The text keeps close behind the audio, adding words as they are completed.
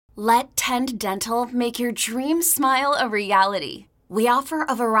Let Tend Dental make your dream smile a reality. We offer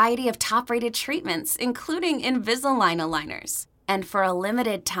a variety of top-rated treatments, including Invisalign aligners. And for a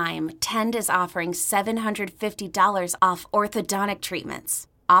limited time, Tend is offering $750 off orthodontic treatments.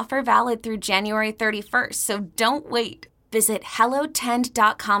 Offer valid through January 31st, so don't wait. Visit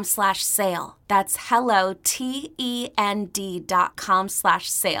hellotend.com/sale. That's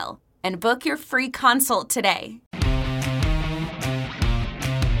hellotend.com/sale. And book your free consult today.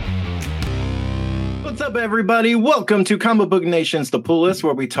 What's up, everybody? Welcome to Comic Book Nation's The Pull List,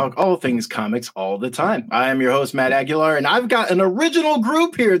 where we talk all things comics all the time. I am your host, Matt Aguilar, and I've got an original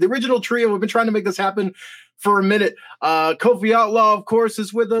group here, the original trio. We've been trying to make this happen for a minute. Kofi Outlaw, of course,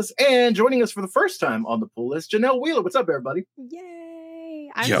 is with us, and joining us for the first time on The Pull List, Janelle Wheeler. What's up, everybody?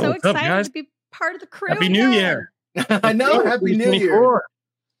 Yay! I'm so excited to be part of the crew. Happy New Year! I know, Happy New Year.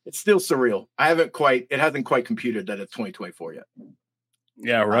 It's still surreal. It hasn't quite computed that it's 2024 yet.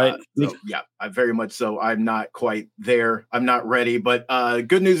 Yeah, right. I very much so. I'm not quite there. I'm not ready. But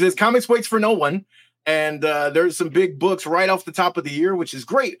good news is comics waits for no one. And there's some big books right off the top of the year, which is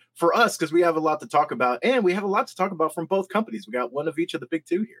great for us because we have a lot to talk about. And we have a lot to talk about from both companies. We got one of each of the big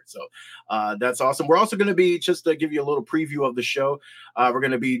two here. So that's awesome. We're also going to be, just to give you a little preview of the show, we're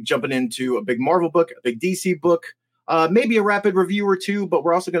going to be jumping into a big Marvel book, a big DC book, maybe a rapid review or two. But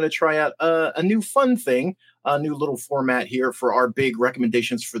we're also going to try out a new fun thing. A new little format here for our big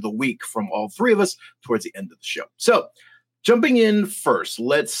recommendations for the week from all three of us towards the end of the show. So jumping in first,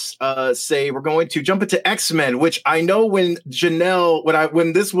 let's say we're going to jump into X-Men, which I know when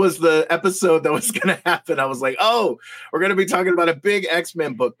this was the episode that was going to happen, I was like, oh, we're going to be talking about a big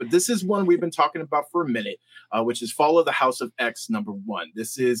X-Men book. But this is one we've been talking about for a minute, which is Fall of the House of X #1.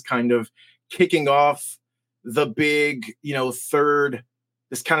 This is kind of kicking off the big, third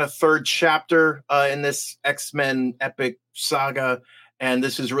chapter in this X-Men epic saga. And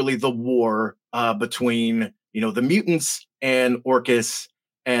this is really the war between, the mutants and Orchis.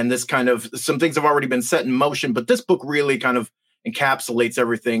 And this kind of, some things have already been set in motion, but this book really kind of encapsulates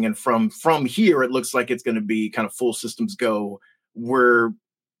everything. And from here, it looks like it's going to be kind of full systems go. We're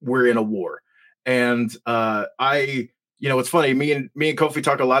in a war. And it's funny, me and Kofi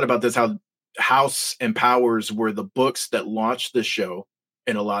talk a lot about this, how House and Powers were the books that launched this show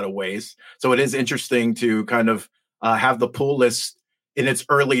in a lot of ways. So it is interesting to kind of have the pull list in its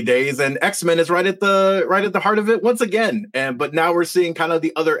early days, and X-Men is right at the heart of it once again. But now we're seeing kind of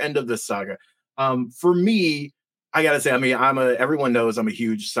the other end of this saga. For me, I gotta say, everyone knows I'm a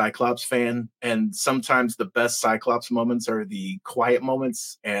huge Cyclops fan, and sometimes the best Cyclops moments are the quiet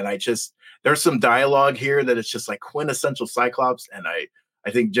moments. And there's some dialogue here that it's just like quintessential Cyclops, and I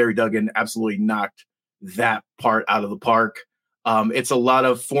think Jerry Duggan absolutely knocked that part out of the park. It's a lot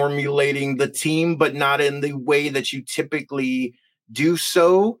of formulating the team, but not in the way that you typically do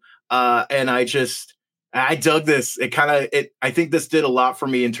so. And I dug this. I think this did a lot for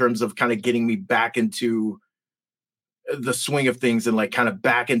me in terms of kind of getting me back into the swing of things and like kind of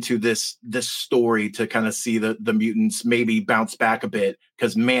back into this story to kind of see the mutants maybe bounce back a bit.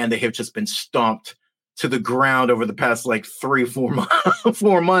 Because man, they have just been stomped to the ground over the past like 4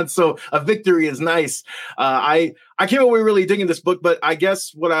 months. So a victory is nice. I came away really digging this book, but I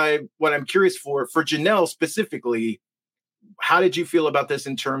guess what I'm curious for Janelle specifically, how did you feel about this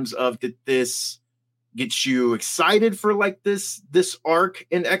in terms of, did this get you excited for like this arc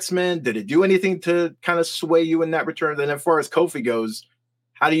in X-Men? Did it do anything to kind of sway you in that return? And as far as Kofi goes,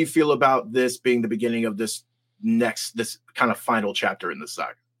 how do you feel about this being the beginning of this kind of final chapter in the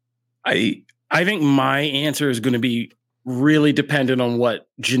saga? I think my answer is going to be really dependent on what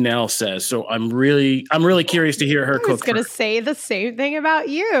Janelle says. So I'm really curious to hear her. I was going to say the same thing about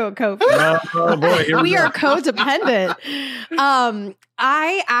you, Kofi. Oh boy, we are codependent.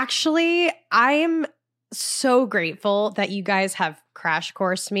 I'm so grateful that you guys have crash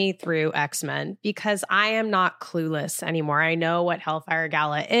coursed me through X-Men, because I am not clueless anymore. I know what Hellfire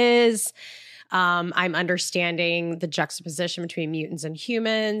Gala is. I'm understanding the juxtaposition between mutants and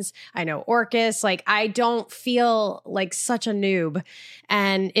humans. I know Orchis. Like, I don't feel like such a noob.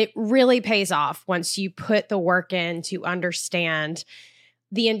 And it really pays off once you put the work in to understand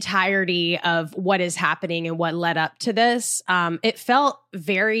the entirety of what is happening and what led up to this. It felt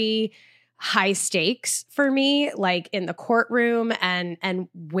very high stakes for me, like in the courtroom and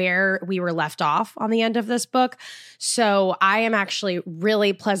where we were left off on the end of this book. So I am actually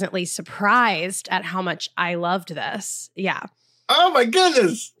really pleasantly surprised at how much I loved this. Yeah. Oh my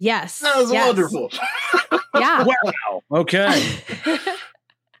goodness. Yes. That was wonderful. Yeah. Wow. Okay.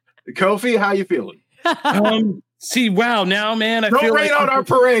 Kofi, how you feeling? See, wow, now, man, I Don't feel rain like on our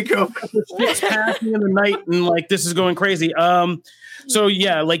parade, Coop. it's passing in the night, and like this is going crazy. So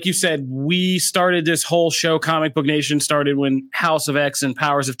yeah, like you said, we started this whole show. Comic Book Nation started when House of X and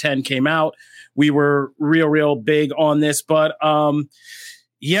Powers of 10 came out. We were real big on this, but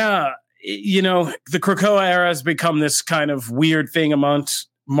yeah, you know, the Krakoa era has become this kind of weird thing amongst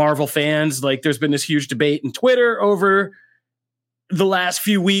Marvel fans. Like, there's been this huge debate in Twitter over the last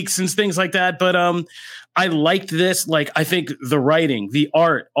few weeks and things like that. But I liked this. Like, I think the writing, the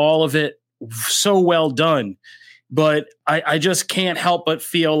art, all of it, so well done. But I just can't help but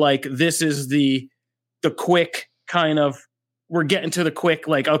feel like this is the quick kind of, we're getting to the quick,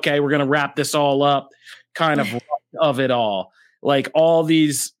 like, okay, we're going to wrap this all up kind of it all. Like, all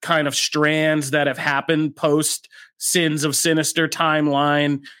these kind of strands that have happened post Sins of Sinister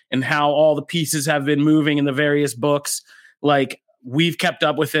timeline and how all the pieces have been moving in the various books. Like, we've kept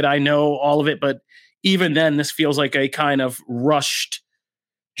up with it. I know all of it, but even then, this feels like a kind of rushed,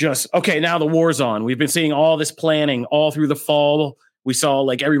 just, okay, now the war's on. We've been seeing all this planning all through the fall. We saw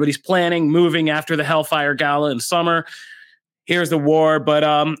like everybody's planning, moving after the Hellfire Gala in summer. Here's the war. But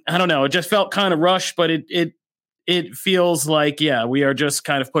I don't know. It just felt kind of rushed, but it feels like, yeah, we are just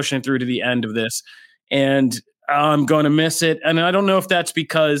kind of pushing through to the end of this. And I'm going to miss it. And I don't know if that's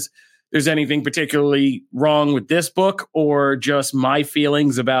because there's anything particularly wrong with this book or just my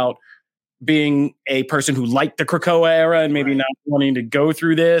feelings about being a person who liked the Krakoa era and maybe not wanting to go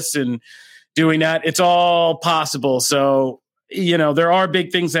through this and doing that. It's all possible. So, you know, there are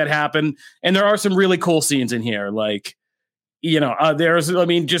big things that happen, and there are some really cool scenes in here. Like, you know,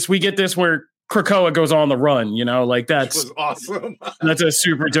 we get this where Krakoa goes on the run, you know, like that's awesome. That's a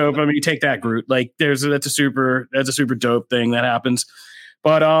super dope. I mean, you take that, Groot, like that's a super dope thing that happens.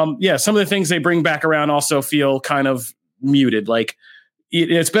 But yeah, some of the things they bring back around also feel kind of muted. Like,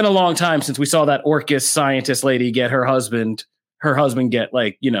 it's been a long time since we saw that Orcus scientist lady get her husband get,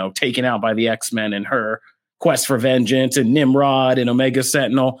 like, you know, taken out by the X-Men in her quest for vengeance, and Nimrod and Omega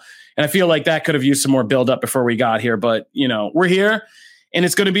Sentinel. And I feel like that could have used some more build up before we got here. But, you know, we're here and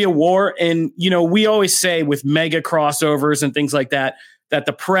it's going to be a war. And, you know, we always say with mega crossovers and things like that, that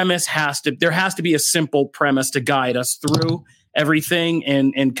the premise there has to be a simple premise to guide us through everything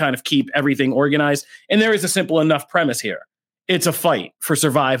and kind of keep everything organized. And there is a simple enough premise here. It's a fight for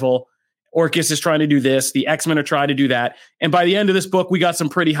survival. Orcus is trying to do this. The X-Men are trying to do that. And by the end of this book, we got some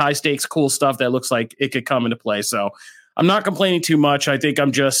pretty high stakes, cool stuff that looks like it could come into play. So I'm not complaining too much. I think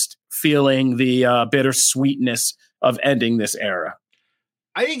I'm just feeling the bittersweetness of ending this era.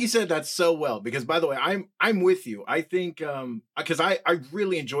 I think you said that so well, because, by the way, I'm with you. I think because I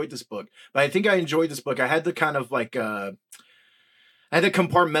really enjoyed this book, but I think I enjoyed this book. I had to kind of like I had to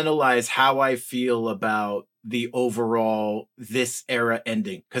compartmentalize how I feel about the overall this era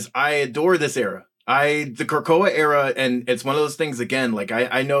ending, because I adore this era. The Krakoa era, and it's one of those things, again, like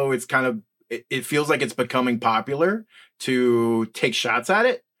I know it's kind of, it feels like it's becoming popular to take shots at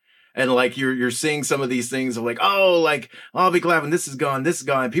it. And like you're seeing some of these things of like, oh, I'll be glad when this is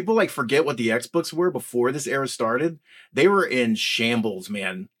gone. People like forget what the X books were before this era started. They were in shambles,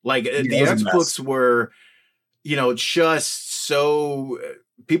 man. Like the X books were, you know, just so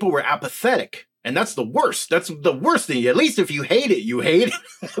people were apathetic. And that's the worst. That's the worst thing. At least if you hate it, you hate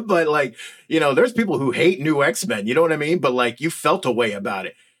it. But like, you know, there's people who hate new X-Men, you know what I mean? But like, you felt a way about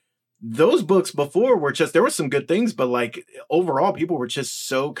it. Those books before were just, there were some good things, but like overall people were just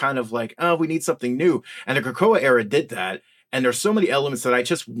so kind of like, oh, we need something new. And the Krakoa era did that. And there's so many elements that I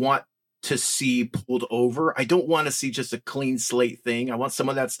just want to see pulled over. I don't want to see just a clean slate thing. I want some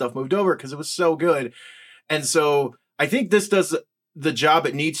of that stuff moved over because it was so good. And so I think this does the job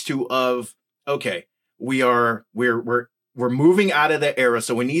it needs to of, okay, we're moving out of the era.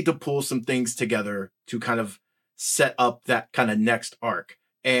 So we need to pull some things together to kind of set up that kind of next arc.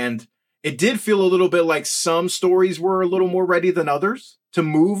 And it did feel a little bit like some stories were a little more ready than others to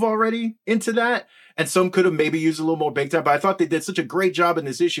move already into that. And some could have maybe used a little more big time, but I thought they did such a great job in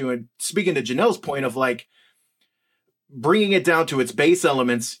this issue. And speaking to Janelle's point of like bringing it down to its base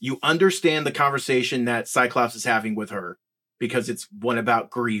elements, you understand the conversation that Cyclops is having with her because it's one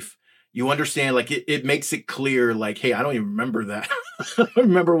about grief. You understand, like, it makes it clear, like, hey, I don't even remember that. I don't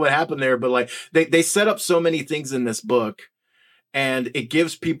remember what happened there, but like they set up so many things in this book. And it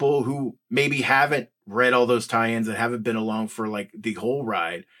gives people who maybe haven't read all those tie-ins and haven't been along for like the whole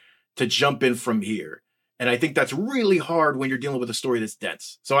ride to jump in from here. And I think that's really hard when you're dealing with a story that's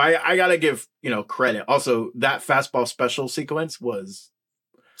dense. So I got to give, you know, credit. Also, that fastball special sequence was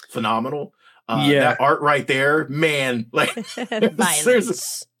phenomenal. That art right there, man, like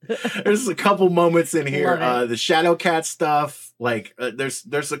there's a couple moments in here. The Shadowcat stuff, like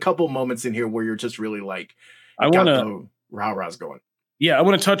there's a couple moments in here where you're just really like, I got want to the rah-rahs going. Yeah, I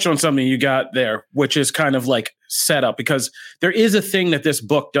want to touch on something you got there, which is kind of like set up, because there is a thing that this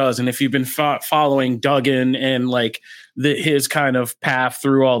book does. And if you've been following Duggan and like his kind of path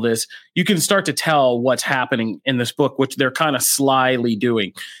through all this, you can start to tell what's happening in this book, which they're kind of slyly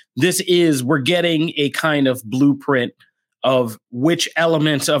doing. We're getting a kind of blueprint of which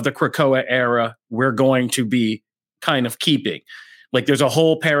elements of the Krakoa era we're going to be kind of keeping. Like there's a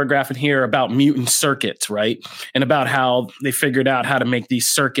whole paragraph in here about mutant circuits, right? And about how they figured out how to make these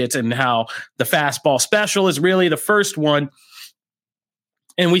circuits and how the fastball special is really the first one.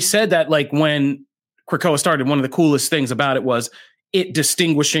 And we said that like when Krakoa started, one of the coolest things about it was it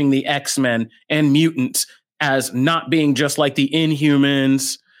distinguishing the X-Men and mutants as not being just like the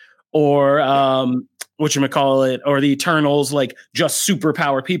Inhumans or whatchamacallit, or the Eternals, like just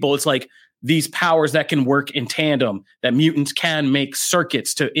superpowered people. It's like these powers that can work in tandem, that mutants can make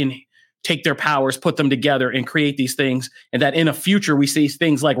circuits to take their powers, put them together and create these things. And that in a future, we see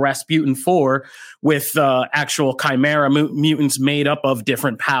things like Rasputin 4 with actual chimera mutants made up of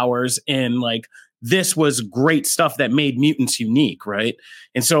different powers. And like, this was great stuff that made mutants unique, right?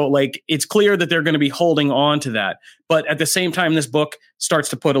 And so like, it's clear that they're going to be holding on to that. But at the same time, this book starts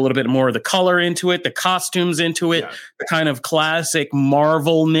to put a little bit more of the color into it, the costumes into it, the kind of classic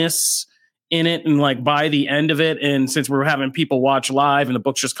Marvel-ness in it. And like by the end of it, and since we're having people watch live and the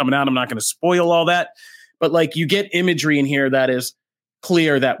book's just coming out, I'm not going to spoil all that. But like you get imagery in here that is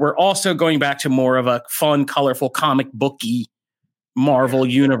clear that we're also going back to more of a fun, colorful, comic booky Marvel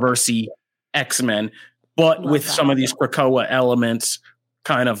universe-y X-Men, but with some of these Krakoa elements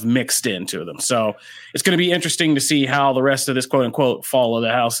kind of mixed into them. So it's going to be interesting to see how the rest of this quote unquote Fall of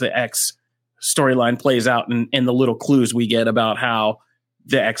the House of X storyline plays out, and the little clues we get about how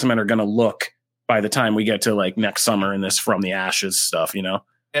the X-Men are going to look by the time we get to like next summer in this From the Ashes stuff, you know?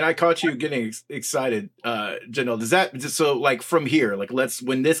 And I caught you getting excited, Janelle. Does that just so like from here, like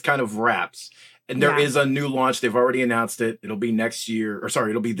when this kind of wraps and there is a new launch, they've already announced it. It'll be next year, or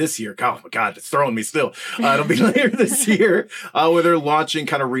sorry, it'll be this year. Oh my God, it's throwing me still. It'll be later this year where they're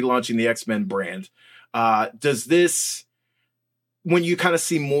relaunching the X-Men brand. Does this, when you kind of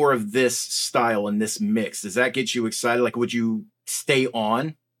see more of this style and this mix, does that get you excited? Like, would you stay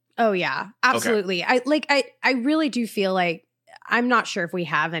on? Oh yeah, absolutely. Okay. I really do feel like, I'm not sure if we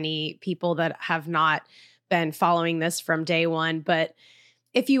have any people that have not been following this from day one, but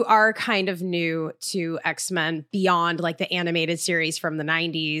if you are kind of new to X-Men beyond like the animated series from the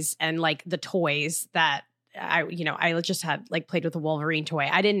 90s and like the toys that I just had like played with the Wolverine toy.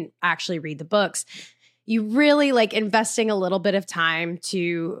 I didn't actually read the books. You really like investing a little bit of time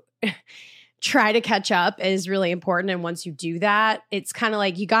to try to catch up is really important. And once you do that, it's kind of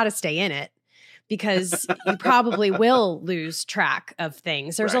like you got to stay in it, because you probably will lose track of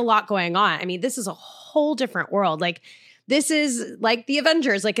things. There's a lot going on. I mean, this is a whole different world. Like this is like the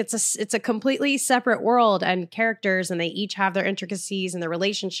Avengers. Like it's a completely separate world and characters, and they each have their intricacies and their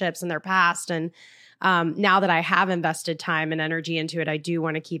relationships and their past. And now that I have invested time and energy into it, I do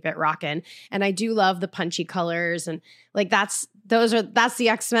want to keep it rocking. And I do love the punchy colors, and like that's the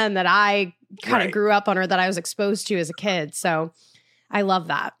X-Men that I kind of grew up on, or that I was exposed to as a kid. So I love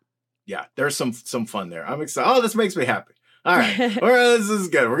that. Yeah, there's some fun there. I'm excited. Oh, this makes me happy. All right. All right, this is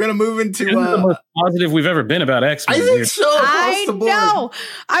good. We're going to move into the most positive we've ever been about X-Men. I think so. I know.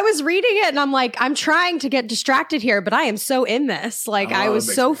 I was reading it and I'm like, I'm trying to get distracted here, but I am so in this. Like I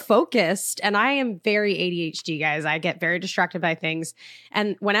was so focused, and I am very ADHD, guys. I get very distracted by things.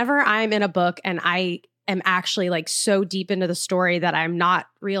 And whenever I'm in a book and I am actually like so deep into the story that I'm not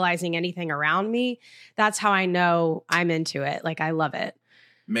realizing anything around me, that's how I know I'm into it. Like I love it.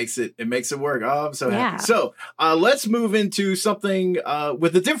 It makes it work. Oh, I'm so happy. So let's move into something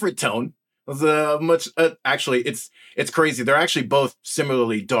with a different tone. Actually, it's crazy. They're actually both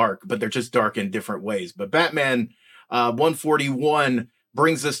similarly dark, but they're just dark in different ways. But Batman 141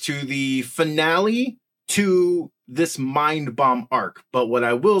 brings us to the finale to this Mind Bomb arc. But what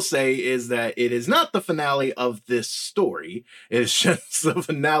I will say is that it is not the finale of this story. It is just the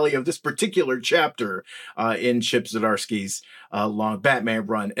finale of this particular chapter in Chip Zdarsky's long Batman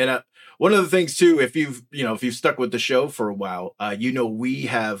run. And one of the things too, if you've stuck with the show for a while, we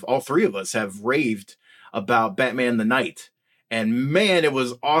have, all three of us have raved about Batman the Knight. And man, it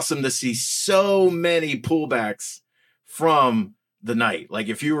was awesome to see so many pullbacks from the Knight. Like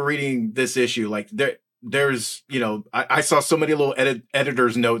if you were reading this issue, like there's, I saw so many little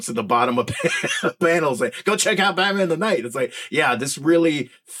editor's notes at the bottom of panels like, go check out Batman the Knight. It's like, yeah, this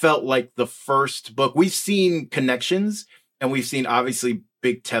really felt like the first book. We've seen connections and we've seen obviously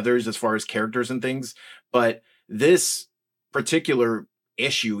big tethers as far as characters and things, but this particular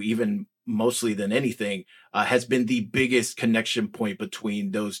issue even mostly than anything, has been the biggest connection point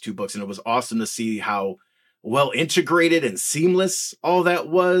between those two books. And it was awesome to see how well integrated and seamless all that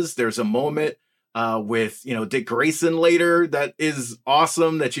was. There's a moment with, Dick Grayson later that is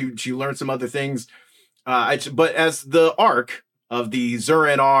awesome, that you learn some other things. But as the arc of the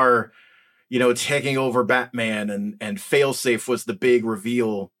Zur-En-Arrh, taking over Batman and Failsafe was the big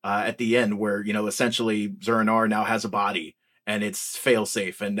reveal at the end where, essentially Zur-En-Arrh now has a body and it's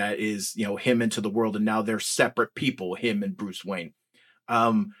Failsafe, and that is, him into the world, and now they're separate people, him and Bruce Wayne.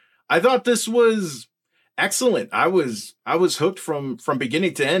 I thought this was excellent. I was hooked from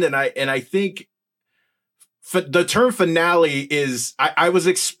beginning to end, and I think the term finale is, I was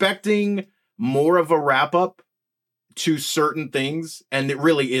expecting more of a wrap up to certain things, and it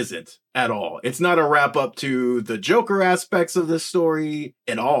really isn't at all. It's not a wrap up to the Joker aspects of this story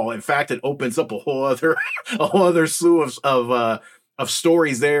at all. In fact, it opens up a whole other slew of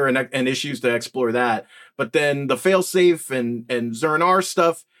stories there and issues to explore that. But then the Failsafe and Zur-En-Arrh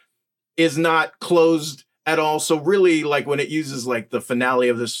stuff is not closed at all. So really, like, when it uses like the finale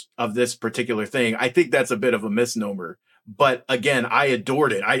of this particular thing, I think that's a bit of a misnomer. But again, I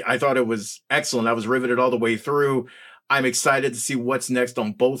adored it. I thought it was excellent. I was riveted all the way through. I'm excited to see what's next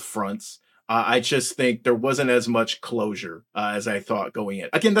on both fronts. I just think there wasn't as much closure as I thought going in.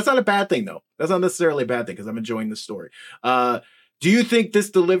 Again, that's not a bad thing, though. That's not necessarily a bad thing because I'm enjoying the story. Do you think this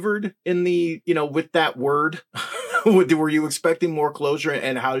delivered in the, with that word? Were you expecting more closure?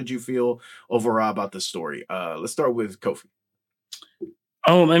 And how did you feel overall about the story? Let's start with Kofi.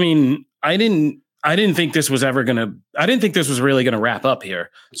 Oh, I mean, I didn't think this was really going to wrap up here.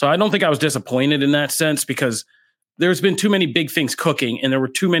 So I don't think I was disappointed in that sense, because there's been too many big things cooking and there were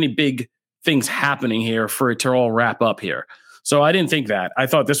too many big things happening here for it to all wrap up here. So I didn't think that. I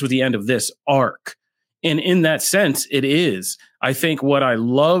thought this was the end of this arc. And in that sense, it is. I think what I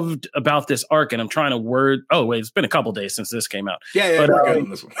loved about this arc, and I'm trying to it's been a couple days since this came out. Yeah, we're good on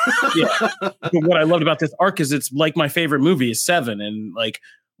this one. What I loved about this arc is it's like my favorite movie is Seven. And like,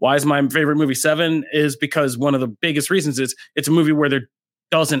 why is my favorite movie Seven? Is because one of the biggest reasons is it's a movie where there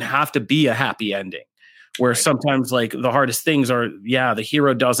doesn't have to be a happy ending. Where sometimes like the hardest things are, the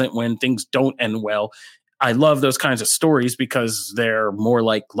hero doesn't when things don't end well. I love those kinds of stories because they're more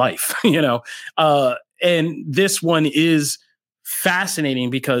like life, and this one is fascinating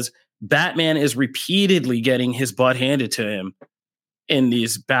because Batman is repeatedly getting his butt handed to him in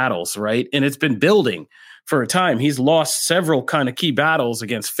these battles, right? And it's been building for a time. He's lost several kind of key battles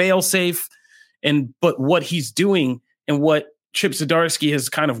against Failsafe, but what he's doing and what Chip Zdarsky has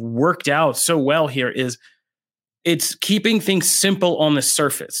kind of worked out so well here is it's keeping things simple on the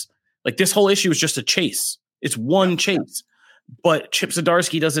surface. Like this whole issue is just a chase. It's one chase. But Chip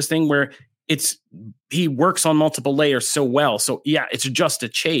Zdarsky does this thing where he works on multiple layers so well. So yeah, it's just a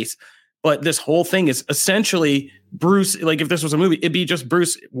chase. But this whole thing is essentially Bruce, like if this was a movie, it'd be just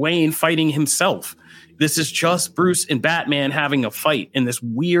Bruce Wayne fighting himself. This is just Bruce and Batman having a fight in this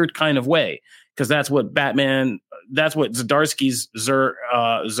weird kind of way. Because that's what Zdarsky's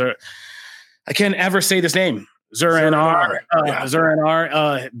I can't ever say this name. Zur-En-Arrh.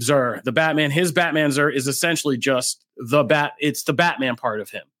 The Batman, his Batman Zur is essentially just it's the Batman part of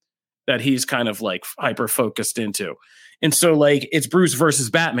him that he's kind of like hyper focused into. And so like it's Bruce versus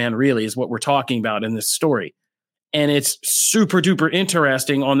Batman really is what we're talking about in this story. And it's super duper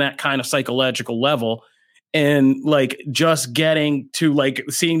interesting on that kind of psychological level. And like just getting to like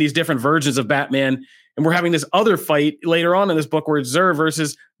seeing these different versions of Batman. And we're having this other fight later on in this book where it's Zur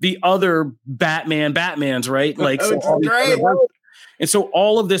versus the other Batmans, right? Like, and so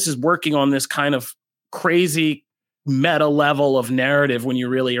all of this is working on this kind of crazy meta level of narrative when you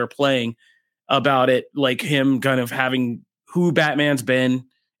really are playing about it, like him kind of having who Batman's been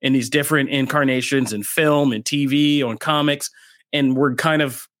in these different incarnations in film and TV or in comics. And we're kind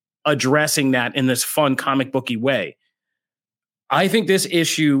of addressing that in this fun comic booky way. I think this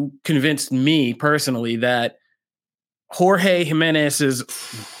issue convinced me personally that Jorge Jimenez's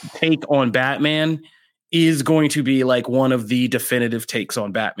take on Batman is going to be like one of the definitive takes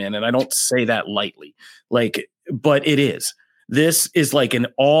on Batman. And I don't say that lightly, but it is. This is like an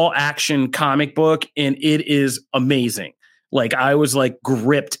all action comic book and it is amazing. Like I was like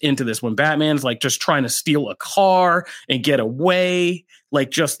gripped into this when Batman's like just trying to steal a car and get away, like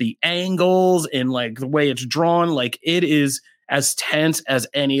just the angles and like the way it's drawn, like it is as tense as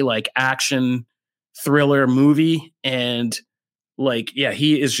any like action thriller movie. And like, yeah,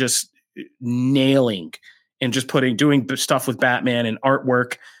 he is just nailing and just doing stuff with Batman and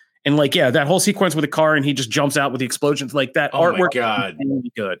artwork. And like, yeah, that whole sequence with the car and he just jumps out with the explosions, like that artwork is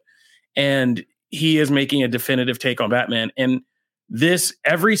really good. And he is making a definitive take on Batman. And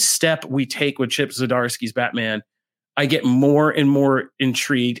every step we take with Chip Zdarsky's Batman, I get more and more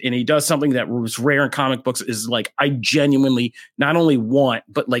intrigued, and he does something that was rare in comic books is like, I genuinely not only want,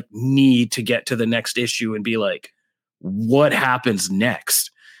 but like need to get to the next issue and be like, what happens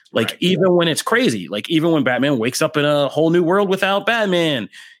next? Like, even when it's crazy, like even when Batman wakes up in a whole new world without Batman,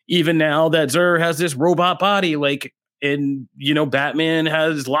 even now that Zur has this robot body, like, and Batman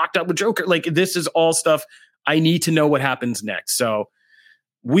has locked up with Joker. Like, this is all stuff I need to know what happens next. So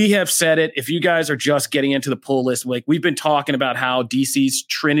we have said it. If you guys are just getting into the pull list, like we've been talking about how DC's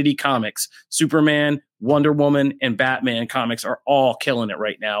Trinity comics, Superman, Wonder Woman, and Batman comics are all killing it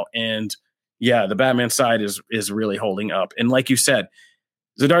right now. And yeah, the Batman side is really holding up. And like you said,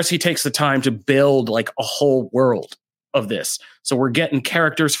 Zdarsky takes the time to build like a whole world of this. So we're getting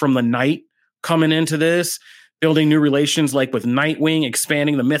characters from the Night coming into this, building new relations like with Nightwing,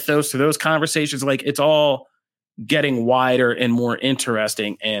 expanding the mythos to those conversations. Like, it's all getting wider and more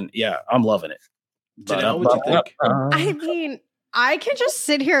interesting. And yeah, I'm loving it. Janelle, what you think? I mean, I can just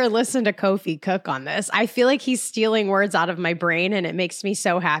sit here and listen to Kofi cook on this. I feel like he's stealing words out of my brain, and it makes me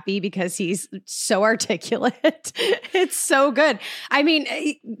so happy because he's so articulate. It's so good. I mean,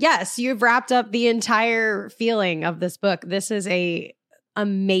 yes, you've wrapped up the entire feeling of this book. This is a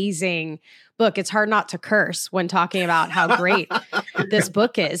amazing book. It's hard not to curse when talking about how great this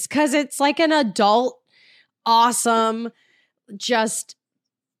book is, because it's like an adult, awesome, just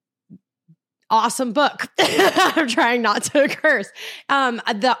awesome book. I'm trying not to curse.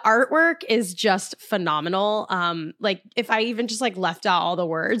 The artwork is just phenomenal. Like, if I even just like left out all the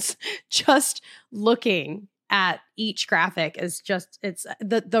words, just looking at each graphic is just, it's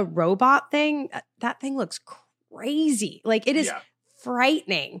the robot thing. That thing looks crazy. Like, it is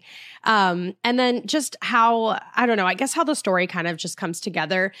frightening. And then just how, I don't know, I guess how the story kind of just comes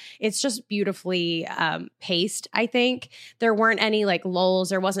together. It's just beautifully paced, I think. There weren't any like lulls.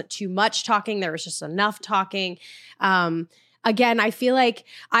 There wasn't too much talking. There was just enough talking. Again, I feel like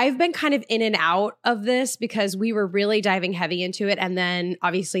I've been kind of in and out of this because we were really diving heavy into it. And then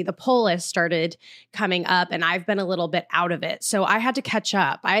obviously the pull list started coming up, and I've been a little bit out of it. So I had to catch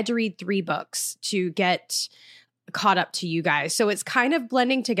up. I had to read 3 books to get caught up to you guys. So it's kind of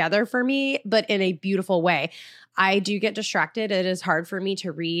blending together for me, but in a beautiful way. I do get distracted. It is hard for me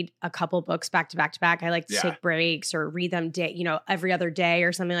to read a couple books back to back to back. I like to take breaks or read them every other day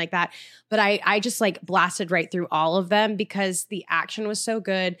or something like that. But I just like blasted right through all of them because the action was so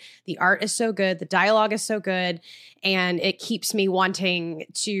good. The art is so good. The dialogue is so good. And it keeps me wanting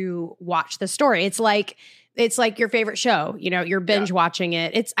to watch the story. It's like your favorite show, you're binge watching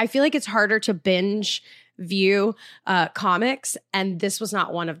it. I feel like it's harder to binge view comics, and this was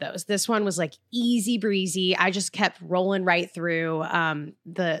not one of those. This one was like easy breezy. I just kept rolling right through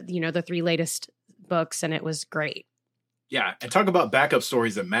the 3 latest books, and it was great. Yeah, and talk about backup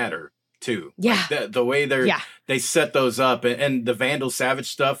stories that matter too. Yeah, like the way they set those up, and the Vandal Savage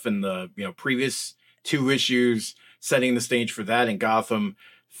stuff, and the previous 2 issues setting the stage for that in Gotham,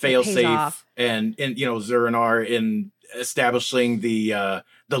 Failsafe, and Zur-En-Arrh in establishing the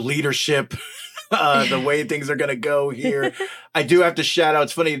leadership. The way things are going to go here. I do have to shout out.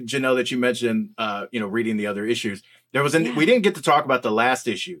 It's funny, Janelle, that you mentioned, reading the other issues. We didn't get to talk about the last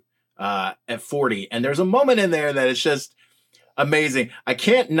issue at 40. And there's a moment in there that is just amazing. I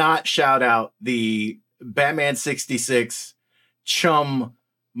can't not shout out the Batman 66 chum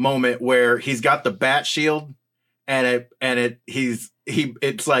moment where he's got the bat shield he's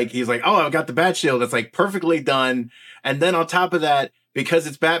like, oh, I've got the bat shield. It's like perfectly done. And then on top of that, because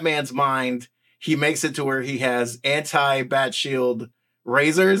it's Batman's mind, he makes it to where he has anti-bat shield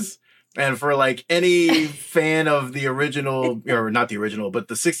razors. And for like any fan of the original, or not the original, but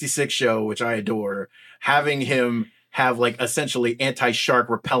the 66 show, which I adore, having him have like essentially anti-shark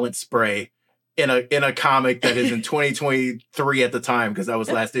repellent spray in a comic that is in 2023 at the time, because that was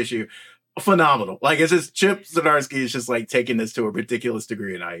last issue. Phenomenal. Like, it's just Chip Zdarsky is just like taking this to a ridiculous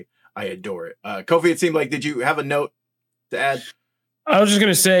degree, and I adore it. Kofi, it seemed like, did you have a note to add? I was just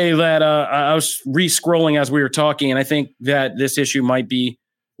going to say that I was re-scrolling as we were talking, and I think that this issue might be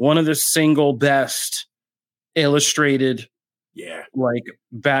one of the single best illustrated, like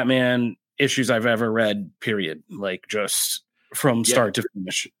Batman issues I've ever read, period. Like, just from start to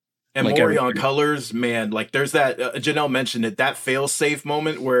finish. And like Maury on colors, man, like there's that, Janelle mentioned it, that fail-safe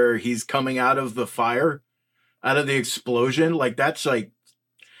moment where he's coming out of the fire, out of the explosion. Like, that's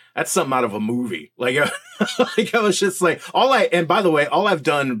something out of a movie. Like, I was just like, and by the way, all I've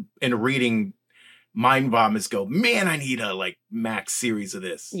done in reading Mind Bomb is go, man, I need a like max series of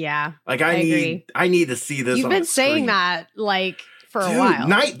this. Yeah. Like, I need to see this. You've been saying that like for a while.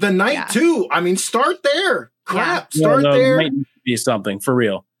 The night too. I mean, start there. Start there. be something for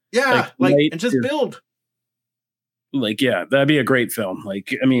real. Yeah, and just build. Like, yeah, that'd be a great film.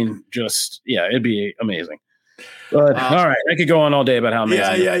 Like, I mean, just, yeah, it'd be amazing. But all right, I could go on all day about how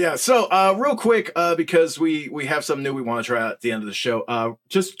amazing. Yeah. So, real quick, because we have something new we want to try out at the end of the show.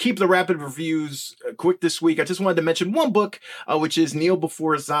 Just keep the rapid reviews quick this week. I just wanted to mention one book, which is Kneel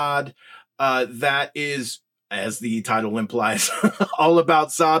Before Zod. That is, as the title implies, all about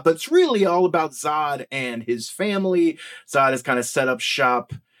Zod, but it's really all about Zod and his family. Zod has kind of set up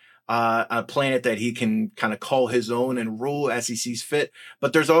shop. A planet that he can kind of call his own and rule as he sees fit.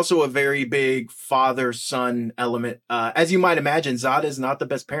 But there's also a very big father-son element. As you might imagine, Zod is not the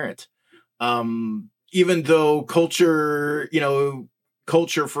best parent. Even though culture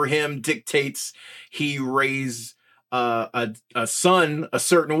for him dictates he raise a son a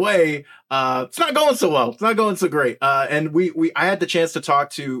certain way, it's not going so well. It's not going so great. And I had the chance to talk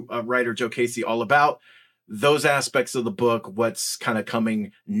to writer Joe Casey all about those aspects of the book, what's kind of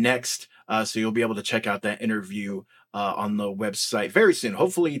coming next. So you'll be able to check out that interview on the website very soon.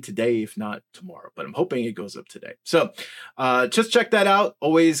 Hopefully today, if not tomorrow, but I'm hoping it goes up today. So just check that out.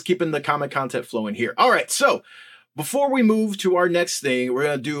 Always keeping the comic content flowing here. All right. So before we move to our next thing, we're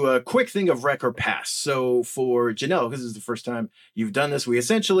going to do a quick thing of Rec or Pass. So for Janelle, because this is the first time you've done this, we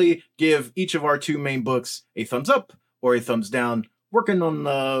essentially give each of our two main books a thumbs up or a thumbs down, working on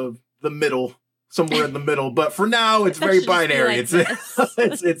the middle, somewhere in the middle. But for now, it's very binary. Like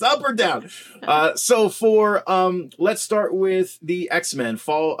it's up or down. So for let's start with the X-Men,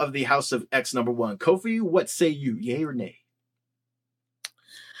 Fall of the House of X #1. Kofi, what say you? Yay or nay?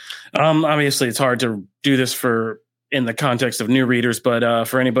 Obviously, it's hard to do this in the context of new readers, but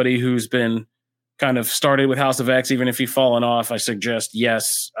for anybody who's been kind of started with House of X, even if you've fallen off, I suggest,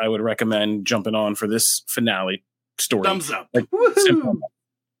 yes, I would recommend jumping on for this finale story. Thumbs up. Simple.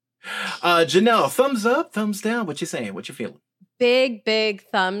 Janelle, thumbs up, thumbs down. What you saying? What you feeling? Big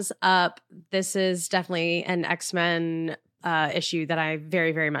thumbs up. This is definitely an X-Men issue that I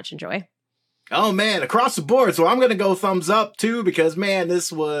very, very much enjoy. Oh man, across the board. So I'm going to go thumbs up too, because man,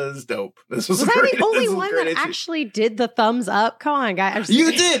 this was dope. This was great. The only one that actually did the thumbs up? Come on, guys.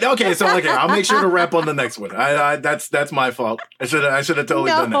 You did. Okay, so I'll make sure to wrap on the next one. That's my fault. I should have totally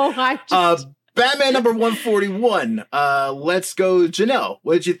done that. Batman #141. Let's go, Janelle.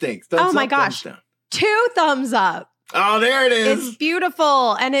 What did you think? Thumbs oh my up, gosh, thumbs down? 2 thumbs up. Oh, there it is. It's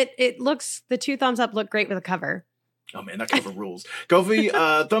beautiful, and it looks. The 2 thumbs up look great with the cover. Oh man, that cover rules. Kofi,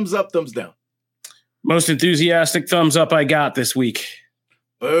 thumbs up, thumbs down. Most enthusiastic thumbs up I got this week.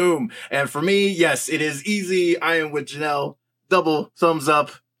 Boom. And for me, yes, it is easy. I am with Janelle. Double thumbs up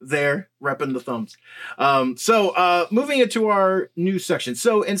there, repping the thumbs. So moving into our new section.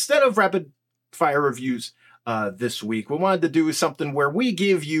 So instead of rapid fire reviews this week, we wanted to do something where we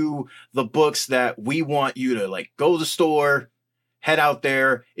give you the books that we want you to like go to the store, head out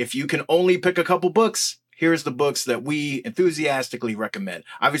there. If you can only pick a couple books, here's the books that we enthusiastically recommend.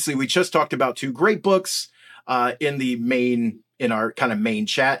 Obviously, we just talked about 2 great books in our kind of main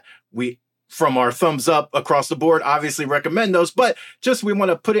chat. We, from our thumbs up across the board, obviously recommend those, but just we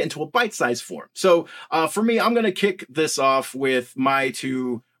want to put it into a bite-sized form. So for me, I'm going to kick this off with my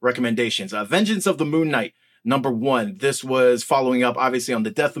 2 recommendations. Vengeance of the Moon Knight, #1. This was following up, obviously, on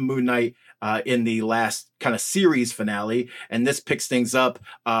the death of Moon Knight in the last kind of series finale. And this picks things up.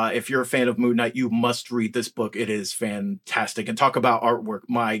 If you're a fan of Moon Knight, you must read this book. It is fantastic. And talk about artwork.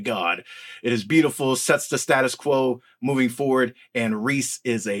 My God, it is beautiful, sets the status quo moving forward. And Reese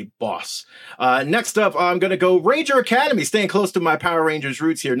is a boss. Next up, I'm going to go Ranger Academy, staying close to my Power Rangers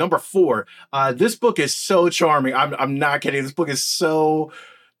roots here. #4. This book is so charming. I'm not kidding. This book is so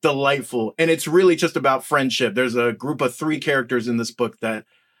delightful. And it's really just about friendship. There's a group of 3 characters in this book that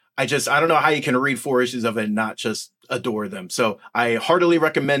I don't know how you can read 4 issues of it and not just adore them. So I heartily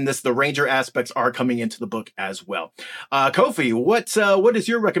recommend this. The Ranger aspects are coming into the book as well. Kofi, what is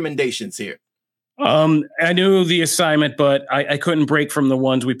your recommendations here? I knew the assignment, but I couldn't break from the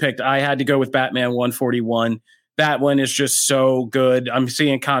ones we picked. I had to go with Batman 141. That one is just so good. I'm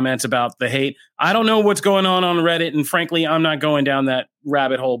seeing comments about the hate. I don't know what's going on Reddit, and frankly, I'm not going down that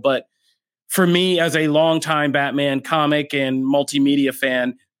rabbit hole. But for me, as a longtime Batman comic and multimedia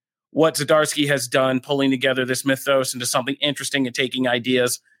fan, what Zdarsky has done, pulling together this mythos into something interesting and taking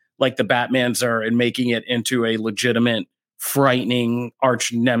ideas like the Batmans are and making it into a legitimate, frightening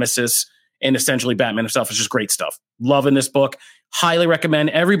arch nemesis and essentially Batman himself is just great stuff. Loving this book. Highly recommend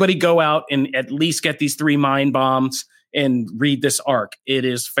everybody go out and at least get these 3 mind bombs and read this arc. It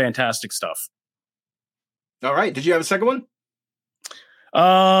is fantastic stuff. All right. Did you have a second one? No,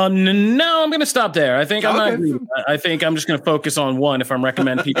 I'm going to stop there. I think I think I'm just going to focus on one. If I'm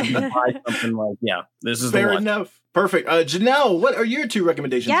recommending people to buy something, like, yeah, this is fair the one. enough. Perfect. Janelle, what are your 2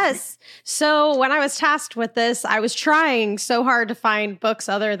 recommendations? Yes. So when I was tasked with this, I was trying so hard to find books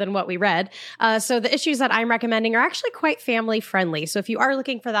other than what we read. So the issues that I'm recommending are actually quite family friendly. So if you are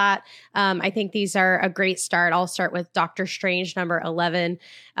looking for that, I think these are a great start. I'll start with Doctor Strange number 11.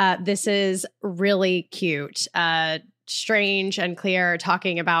 This is really cute. Strange and Clea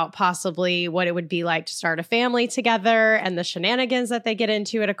talking about possibly what it would be like to start a family together and the shenanigans that they get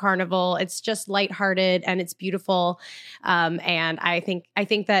into at a carnival. It's just lighthearted and it's beautiful. And I think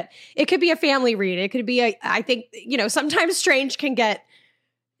that it could be a family read. It could be I think, sometimes Strange can get,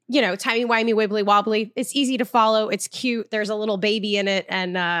 timey-wimey, wibbly-wobbly. It's easy to follow. It's cute. There's a little baby in it.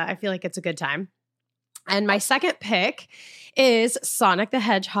 And I feel like it's a good time. And my second pick is Sonic the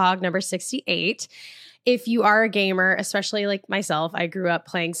Hedgehog number 68. If you are a gamer, especially like myself, I grew up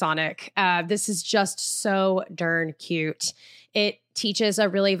playing Sonic. This is just so darn cute. It teaches a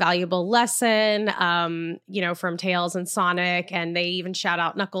really valuable lesson, from Tails and Sonic, and they even shout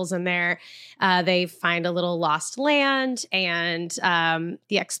out Knuckles in there. They find a little lost land, and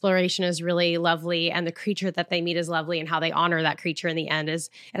the exploration is really lovely, and the creature that they meet is lovely, and how they honor that creature in the end it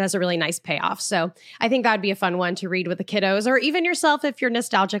has a really nice payoff. So I think that'd be a fun one to read with the kiddos, or even yourself if you're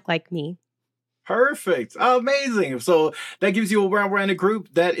nostalgic like me. Perfect. Amazing. So that gives you a well-rounded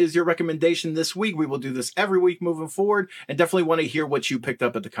group. That is your recommendation this week. We will do this every week moving forward, and definitely want to hear what you picked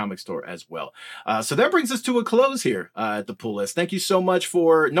up at the comic store as well. So that brings us to a close here at the Pull List. Thank you so much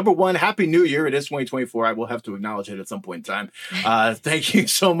for, number one, Happy New Year. It is 2024. I will have to acknowledge it at some point in time. Thank you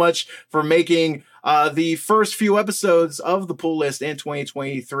so much for making the first few episodes of the Pull List in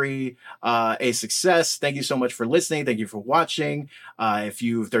 2023 a success. Thank you so much for listening. Thank you for watching.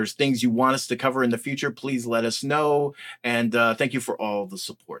 If there's things you want us to cover in the future, please let us know. And thank you for all the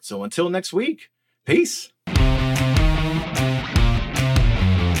support. So until next week, peace.